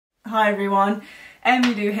Hi everyone,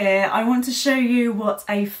 Emmylou here. I want to show you what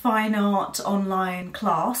a fine art online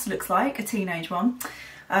class looks like, a teenage one.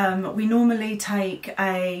 We normally take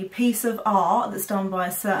a piece of art that's done by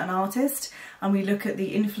a certain artist and we look at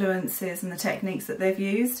the influences and the techniques that they've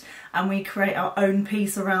used and we create our own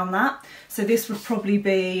piece around that. So this would probably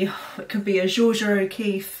be, it could be a Georgia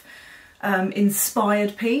O'Keeffe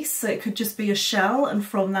inspired piece, so it could just be a shell and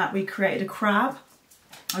from that we created a crab.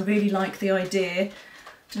 I really like the idea.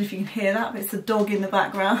 I don't know if you can hear that, but it's the dog in the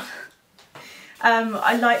background.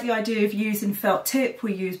 I like the idea of using felt tip.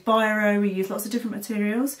 We use biro, we use lots of different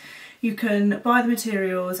materials. You can buy the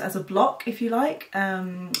materials as a block if you like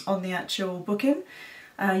on the actual booking.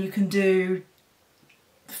 You can do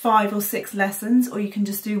 5 or 6 lessons, or you can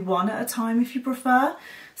just do one at a time if you prefer.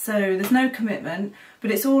 So there's no commitment, but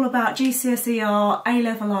it's all about GCSE art,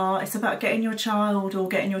 A-level art. It's about getting your child or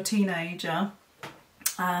getting your teenager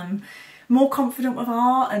more confident with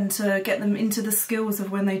art and to get them into the skills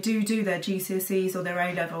of when they do their GCSEs or their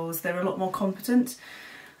A-levels, they're a lot more competent.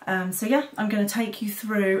 So yeah, I'm going to take you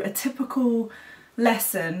through a typical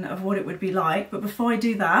lesson of what it would be like, but before I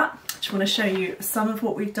do that, I just want to show you some of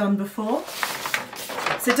what we've done before.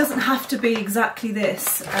 So it doesn't have to be exactly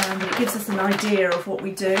this, but it gives us an idea of what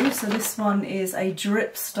we do. So this one is a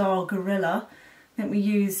drip style gorilla. I think we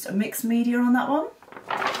used a mixed media on that one.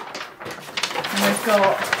 And we've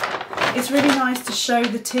got, it's really nice to show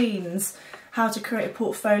the teens how to create a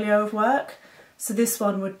portfolio of work. So this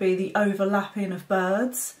one would be the overlapping of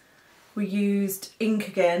birds. We used ink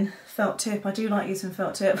again, felt tip. I do like using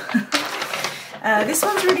felt tip. This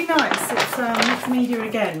one's really nice. It's mixed media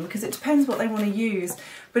again because it depends what they want to use.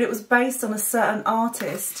 But it was based on a certain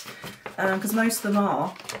artist because most of them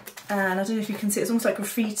are. And I don't know if you can see, it's almost like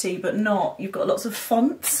graffiti, but not. You've got lots of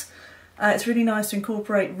fonts. It's really nice to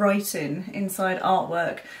incorporate writing inside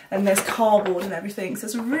artwork, and there's cardboard and everything, so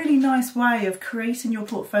it's a really nice way of creating your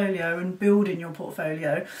portfolio and building your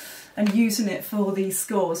portfolio and using it for the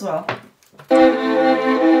school as well.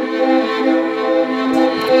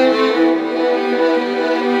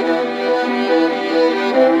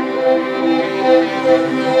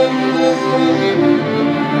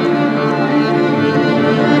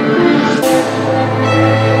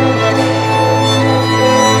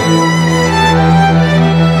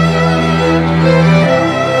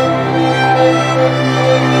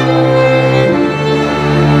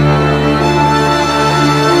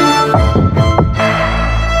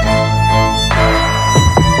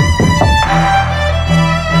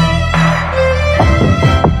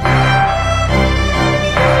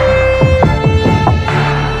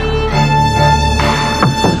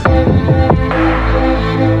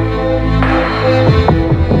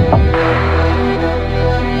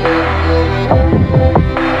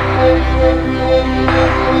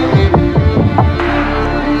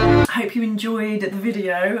 Enjoyed the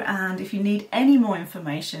video, and if you need any more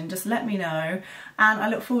information just let me know, and I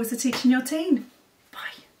look forward to teaching your teen.